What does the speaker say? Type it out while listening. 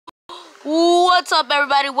What's up,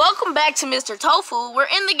 everybody? Welcome back to Mr. Tofu. We're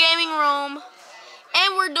in the gaming room,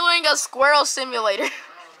 and we're doing a Squerl Simulator.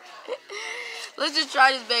 Let's just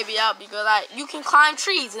try this baby out because you can climb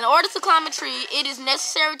trees. In order to climb a tree, it is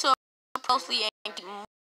necessary to closely and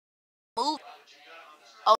move.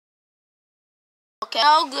 Okay,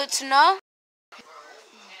 oh, good to know.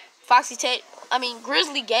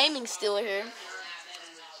 Grizzly Gaming's still here.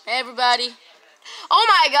 Hey, everybody. Oh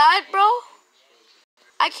my God, bro!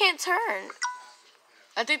 I can't turn.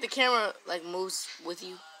 I think the camera moves with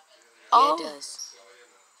you. Oh. Yeah, it does.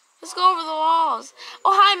 Let's go over the walls.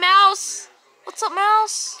 Oh, hi, mouse. What's up,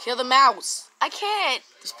 mouse? Kill the mouse. I can't.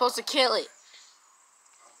 You're supposed to kill it.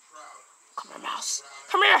 Come here, mouse.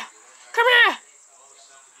 Come here. Come here.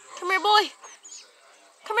 Come here, boy.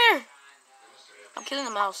 Come here. I'm killing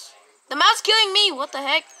the mouse. The mouse killing me. What the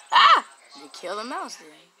heck? Ah! You kill the mouse, then.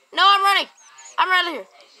 No, I'm running. I'm right here.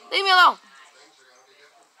 Leave me alone.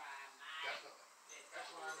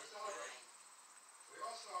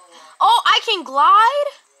 Oh, I can glide?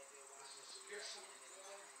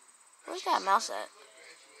 Where's that mouse at?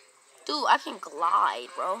 Dude, I can glide,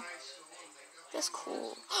 bro. That's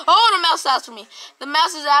cool. Oh, the mouse is after me. The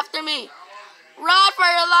mouse is after me. Run for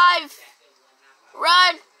your life.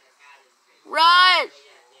 Run. Run.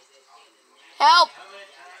 Help.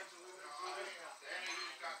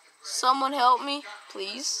 Someone help me,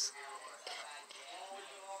 please.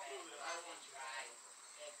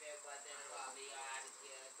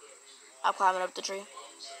 I'm climbing up the tree.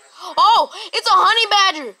 Oh, it's a honey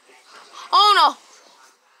badger. Oh, no.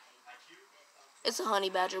 It's a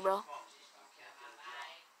honey badger, bro.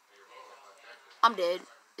 I'm dead.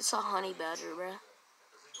 It's a honey badger, bro.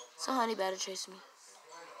 It's a honey badger chasing me.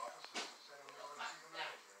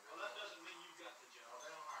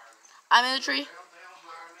 I'm in the tree.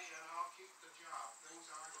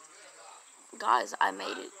 Guys, I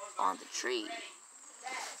made it on the tree.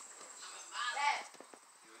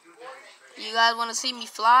 You guys want to see me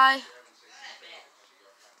fly?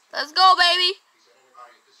 Let's go, baby.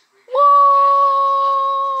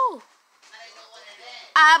 Woo!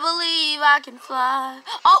 I believe I can fly.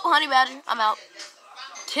 Oh, honey badger, I'm out.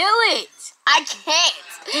 Kill it. I can't.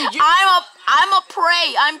 Dude, I'm a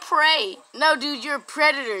prey. I'm prey. No, dude, you're a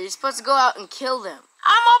predator. You're supposed to go out and kill them.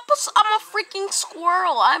 I'm a freaking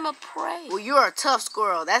squirrel. I'm a prey. Well, you're a tough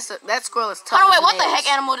squirrel. That squirrel is tough. Oh, wait, what the heck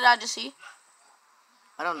animal did I just see?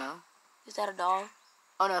 I don't know. Is that a dog?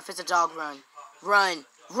 Oh, no, if it's a dog, run. Run.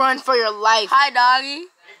 Run for your life. Hi, doggy.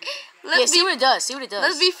 See what it does. See what it does.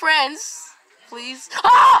 Let's be friends, please.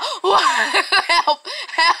 Ah! Help.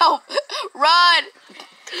 Help. Run.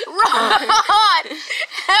 Run.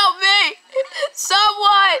 Help me.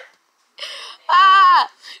 Someone. Ah.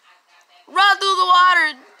 Run through the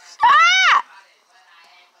water. Ah.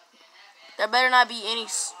 There better not be any.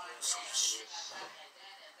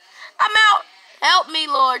 I'm out. Help me,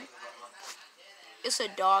 Lord. It's a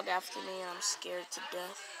dog after me, and I'm scared to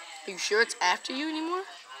death. Are you sure it's after you anymore?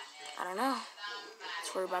 I don't know.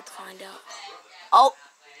 That's what we're about to find out. Oh.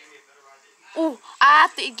 Ooh, I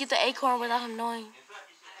have to get the acorn without him knowing.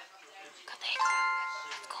 Got the acorn.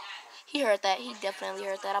 Let's go. He heard that. He definitely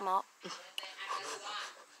heard that. I'm out.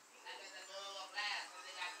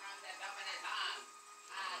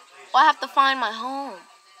 Oh, I have to find my home.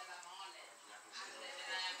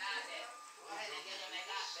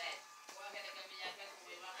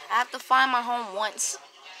 I have to find my home once.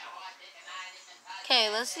 Okay,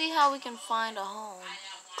 let's see how we can find a home.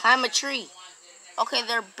 Climb a tree. Okay,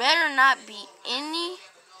 there better not be any.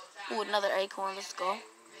 Ooh, another acorn. Let's go.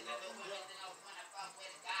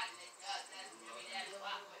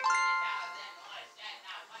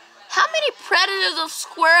 How many predators of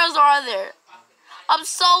squirrels are there? I'm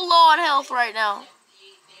so low on health right now.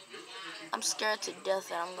 I'm scared to death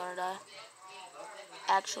that I'm gonna die.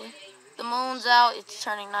 Actually. The moon's out. It's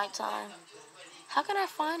turning nighttime. How can I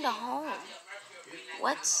find a home?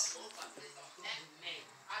 What?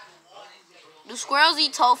 Do squirrels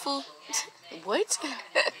eat tofu? What?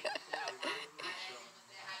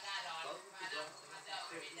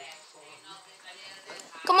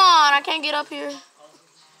 Come on, I can't get up here.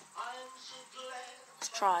 Let's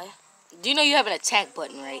try. Do you know you have an attack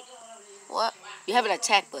button, right? What? You have an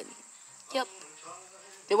attack button. Yep.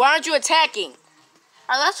 Then why aren't you attacking?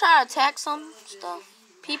 Alright, let's try to attack some stuff.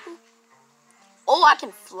 People. Oh, I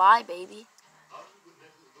can fly, baby.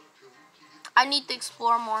 I need to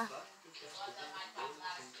explore more.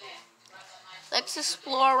 Let's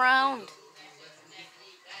explore around.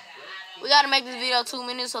 We gotta make this video 2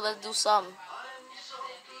 minutes, so let's do something.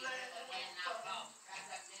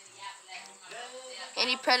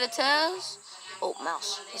 Any predators? Oh,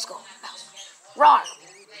 mouse. Let's go. Mouse. Roar.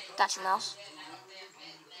 Got you, mouse.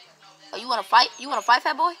 Oh, you wanna fight? You wanna fight,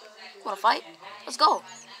 fat boy? You wanna fight? Let's go.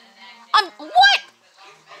 What?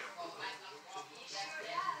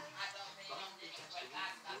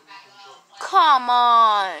 Come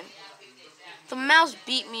on. The mouse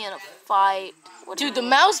beat me in a fight. Dude, the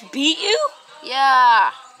mouse beat you?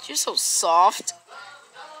 Yeah. You're so soft.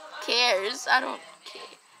 Cares? I don't care.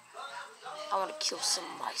 I want to kill some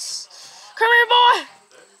mice. Come here, boy.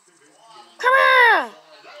 Come here.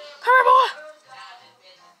 Come here, boy.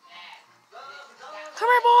 Come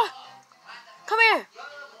here, boy. Come here.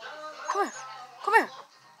 Come here. Come here.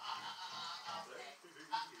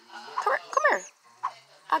 Come here. Come here.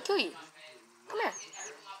 I'll kill you. Come here.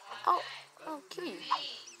 I'll kill you.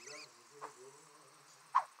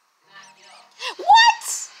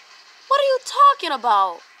 What? What are you talking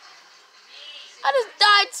about? I just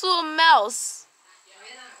died to a mouse.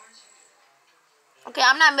 Okay,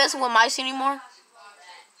 I'm not messing with mice anymore.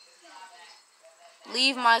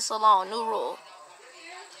 Leave mice alone. New rule.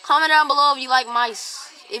 Comment down below if you like mice.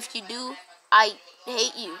 If you do, I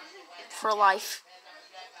hate you for life.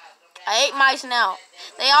 I hate mice now.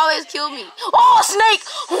 They always kill me. Oh, snake!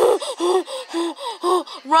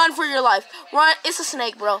 Run for your life. Run. It's a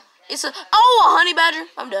snake, bro. It's a honey badger.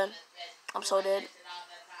 I'm done. I'm so dead.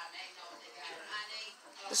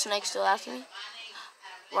 The snake's still after me.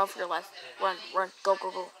 Run for your life. Run, run. Go,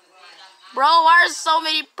 go, go. Bro, why are so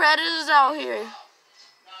many predators out here?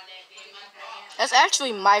 That's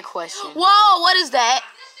actually my question. Whoa, what is that?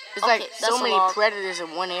 It's like so many predators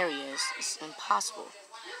in one area. It's impossible.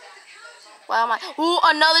 Why am I? Ooh,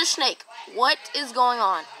 another snake. What is going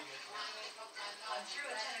on?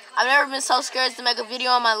 I've never been so scared to make a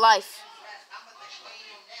video in my life.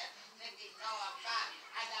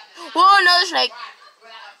 Whoa, another snake.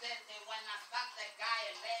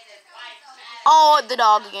 Oh, the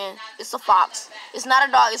dog again. It's a fox. It's not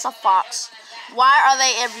a dog, it's a fox. Why are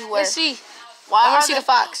they everywhere? Let's see. Why I want to see the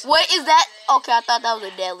fox. What is that? Okay, I thought that was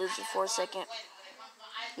a dead lizard for a second.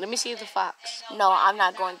 Let me see the fox. No, I'm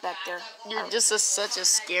not going back there. You're just such a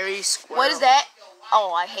scary squirrel. What is that?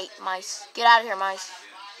 Oh, I hate mice. Get out of here, mice.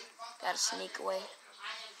 Gotta sneak away.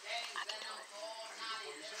 I can do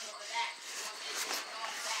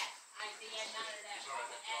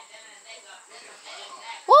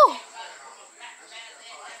it.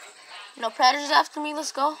 Woo! No predators after me.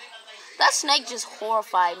 Let's go. That snake just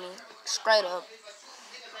horrified me. Straight up.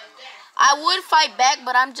 I would fight back,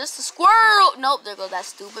 but I'm just a squirrel. Nope, there goes that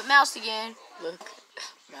stupid mouse again. Look,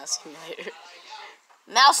 mouse simulator.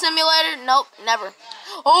 Mouse simulator? Nope, never.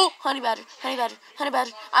 Oh, honey badger, honey badger, honey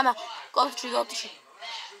badger. I'm out. Go up the tree, go up the tree.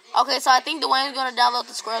 Okay, so I think Dwayne's gonna download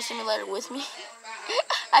the Squerl Simulator with me.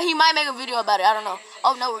 He might make a video about it. I don't know.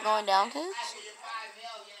 Oh no, we're going down, kids.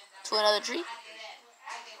 To another tree.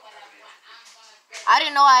 I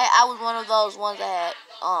didn't know I was one of those ones that had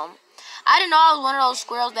I didn't know I was one of those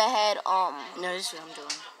squirrels that had No, this is what I'm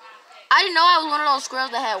doing. I didn't know I was one of those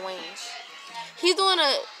squirrels that had wings. He's doing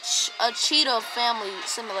a cheetah family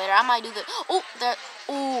simulator. I might do that. Oh, there.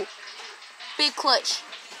 Ooh, big clutch.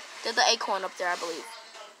 There's the acorn up there, I believe.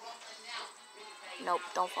 Nope,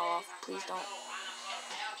 don't fall off. Please don't.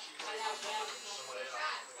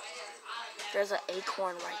 There's an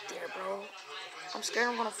acorn right there, bro. I'm scared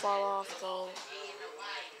I'm gonna fall off, though.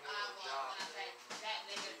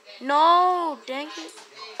 No, dang it.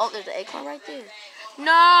 Oh, there's an acorn right there.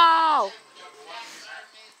 No!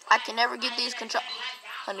 I can never get these control.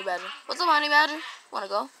 Honey badger. What's up, honey badger? Wanna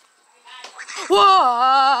go?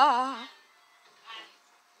 Whoa!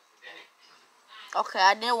 Okay,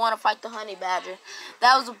 I didn't want to fight the honey badger.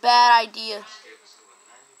 That was a bad idea.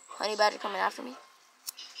 Honey badger coming after me.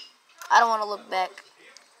 I don't want to look back.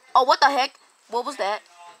 Oh, what the heck? What was that?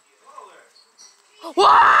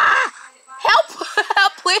 Wah! Help!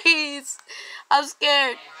 Help, please! I'm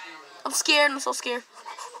scared. I'm scared. I'm so scared.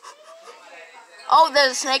 Oh,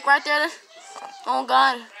 there's a snake right there. Oh,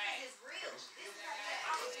 God.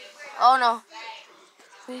 Oh, no.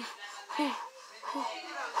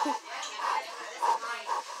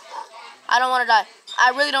 I don't want to die.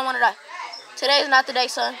 I really don't want to die. Today is not the day,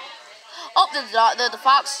 son. Oh, there's the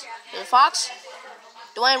fox. There's a fox.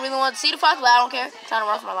 Dwayne really wants to see the fox, but I don't care. I'm trying to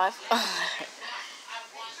run for my life.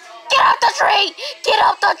 Get up the tree! Get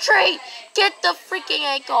up the tree! Get the freaking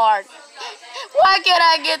acorn. Why can't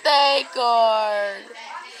I get the acorn?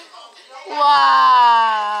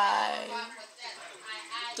 Why?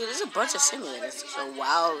 Dude, there's a bunch of simulators. So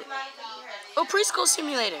wild. Oh, preschool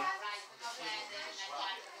simulator.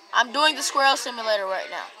 I'm doing the Squerl Simulator right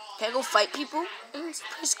now. Can I go fight people in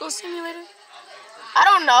preschool simulator? I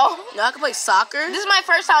don't know. No, I can play soccer. This is my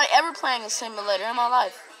first time ever playing a simulator in my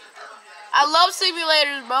life. I love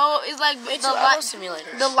simulators, bro. It's like I love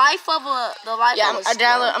simulators. the life of a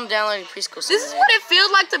squirrel. I'm downloading Preschool Simulator. This is what it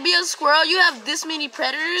feels like to be a squirrel. You have this many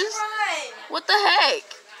predators. What the heck?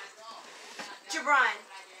 Jabron.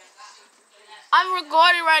 I'm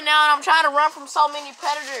recording right now and I'm trying to run from so many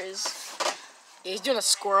predators. Yeah, he's doing a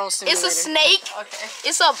Squerl Simulator. It's a snake. Okay.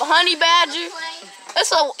 It's a honey badger.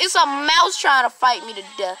 It's a mouse trying to fight me to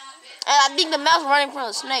death. And I think the mouse running from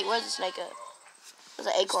the snake. Where's the snake at? There's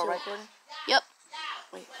an acorn right there. Yep.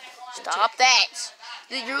 Wait, stop that.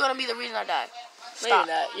 You're gonna be the reason I die. Stop.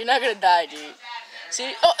 No, you're not. You're not gonna die, dude.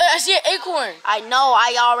 See? Oh, I see an acorn. I know.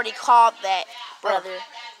 I already called that, brother.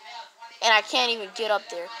 And I can't even get up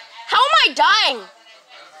there. How am I dying?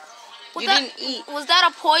 You didn't eat. Was that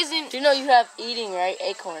a poison? Do you know you have eating, right?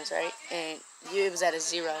 Acorns, right? And it was at a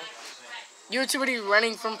 0. You were too busy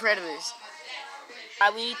running from predators.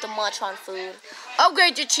 Alright, we need to munch on food.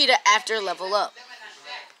 Upgrade your cheetah after level up.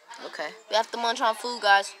 Okay. We have to munch on food,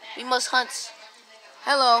 guys. We must hunt.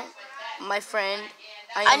 Hello, my friend.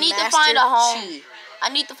 I need to find a home. Chi. I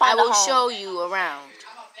need to find a home. I will show you around.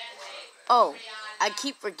 Oh, I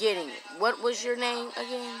keep forgetting. What was your name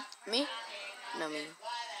again? Me? No, me.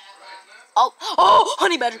 Oh,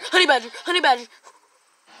 honey badger, honey badger, honey badger.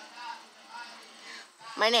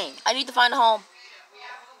 My name. I need to find a home.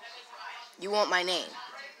 You want my name?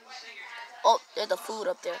 Oh, there's the food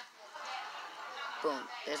up there. Boom,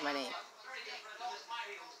 there's my name.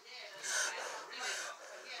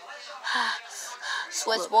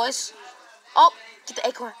 Sweats, boys. Oh, get the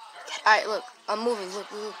acorn. Alright, look, I'm moving. Look.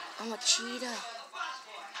 I'm a cheetah.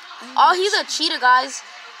 Oh, he's a cheetah, guys.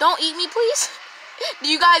 Don't eat me, please. Do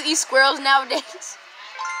you guys eat squirrels nowadays?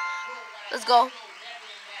 Let's go.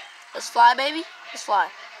 Let's fly, baby. Let's fly.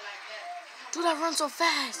 Dude, I run so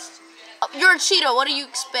fast. Oh, you're a cheetah. What do you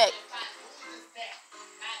expect?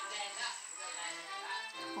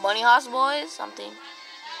 Bunny house, boys. Something.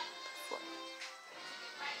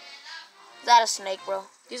 Is that a snake, bro?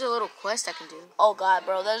 These are little quests I can do. Oh, God,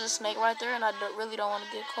 bro. There's a snake right there, and I really don't want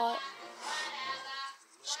to get caught.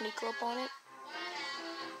 Sneak up on it.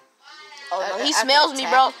 Oh, no. He smells me,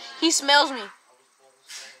 bro. He smells me.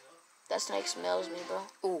 That snake smells me, bro.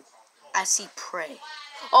 Ooh, I see prey.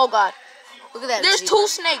 Oh, God. Look at that. There's zebra. 2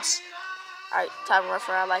 snakes. All right, time to run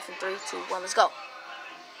for our life in 3, 2, 1. Let's go.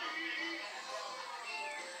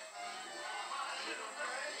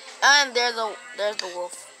 And there's the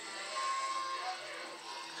wolf.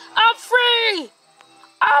 I'm free!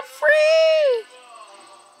 I'm free!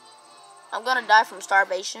 I'm gonna die from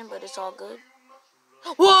starvation, but it's all good.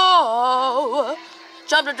 Whoa!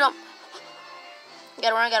 Jump.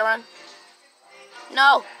 Gotta run.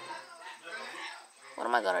 No! What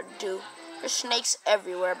am I gonna do? There's snakes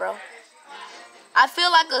everywhere, bro. I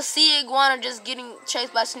feel like a sea iguana just getting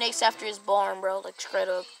chased by snakes after it's born, bro. Like, straight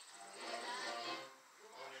up.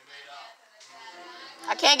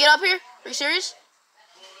 I can't get up here? Are you serious?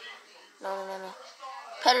 No.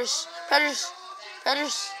 Predators.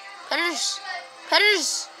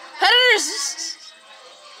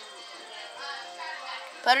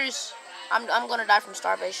 I'm gonna die from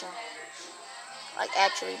starvation. Like,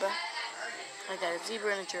 actually, bro. I got a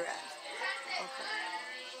zebra and a giraffe. Okay.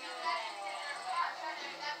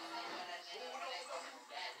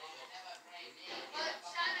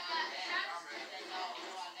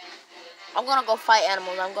 I'm gonna go fight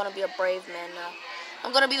animals. I'm gonna be a brave man now.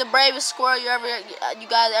 I'm gonna be the bravest squirrel you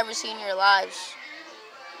guys ever seen in your lives.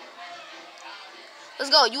 Let's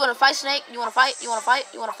go. You wanna fight, snake? You wanna fight?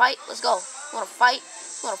 Let's go. You wanna fight?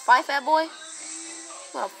 Fat boy? You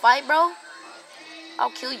wanna fight, bro? I'll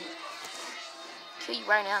kill you. Kill you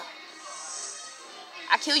right now.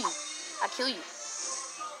 I kill you.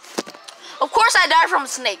 Of course I died from a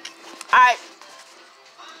snake. Alright.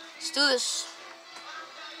 Let's do this.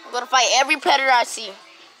 I'm gonna fight every predator I see.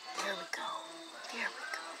 There we go.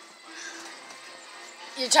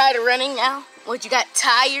 You're tired of running now? What, you got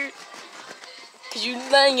tired? Because you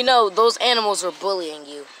know those animals are bullying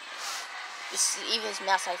you. Even this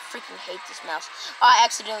mouse, I freaking hate this mouse. Oh, I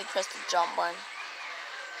accidentally pressed the jump button.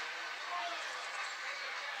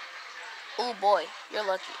 Oh boy, you're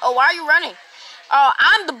lucky. Oh, why are you running? Oh,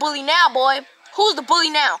 I'm the bully now, boy. Who's the bully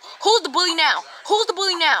now? You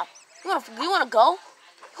wanna go?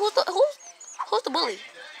 Who's the bully?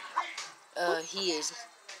 He is.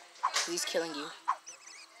 He's killing you.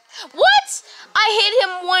 What? I hit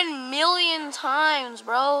him 1,000,000 times,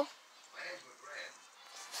 bro.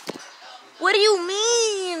 What do you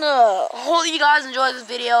mean? Hope you guys enjoyed this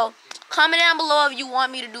video. Comment down below if you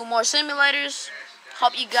want me to do more simulators.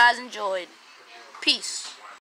 Hope you guys enjoyed. Peace.